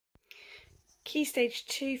Key Stage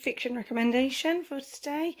 2 fiction recommendation for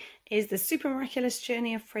today is The Super Miraculous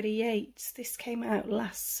Journey of Freddie Yates. This came out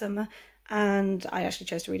last summer and I actually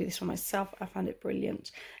chose to read this one myself. I found it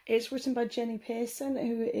brilliant. It's written by Jenny Pearson,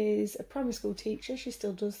 who is a primary school teacher. She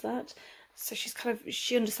still does that. So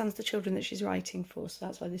she understands the children that she's writing for, so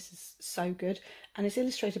that's why this is so good. And it's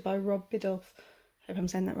illustrated by Rob Biddulph. Hope I'm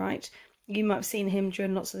saying that right. You might have seen him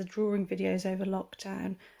during lots of the drawing videos over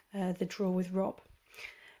lockdown, the Draw with Rob.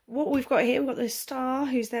 What we've got here, we've got the star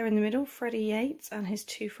who's there in the middle, Freddie Yates, and his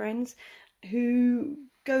two friends, who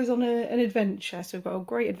goes on an adventure. So we've got a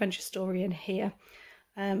great adventure story in here.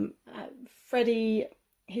 Freddie,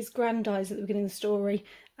 his gran dies at the beginning of the story,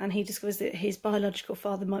 and he discovers that his biological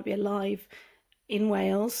father might be alive in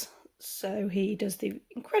Wales. So he does the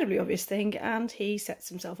incredibly obvious thing and he sets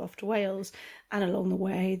himself off to Wales. And along the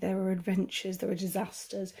way there are adventures, there are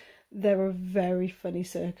disasters, there are very funny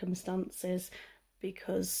circumstances,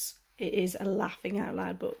 because it is a laughing out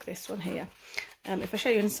loud book, this one here. If I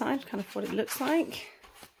show you inside kind of what it looks like,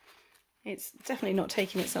 it's definitely not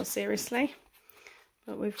taking itself seriously,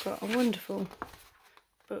 but we've got a wonderful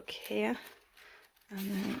book here, and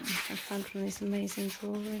then I found one of these amazing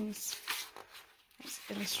drawings. It's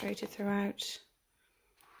illustrated throughout.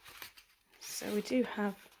 So we do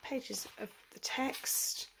have pages of the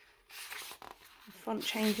text, font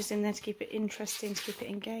changes in there to keep it interesting, to keep it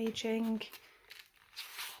engaging,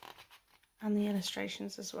 and the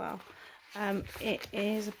illustrations as well. It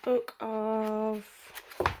is a book of,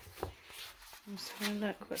 I'm just having a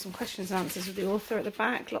look, we've got some questions and answers with the author at the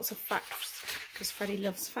back, lots of facts, because Freddie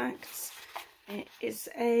loves facts. It is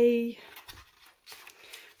a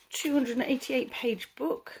 288 page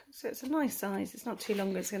book, so it's a nice size, it's not too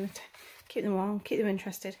long, it's going to keep them on, keep them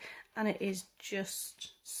interested, and it is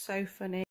just so funny.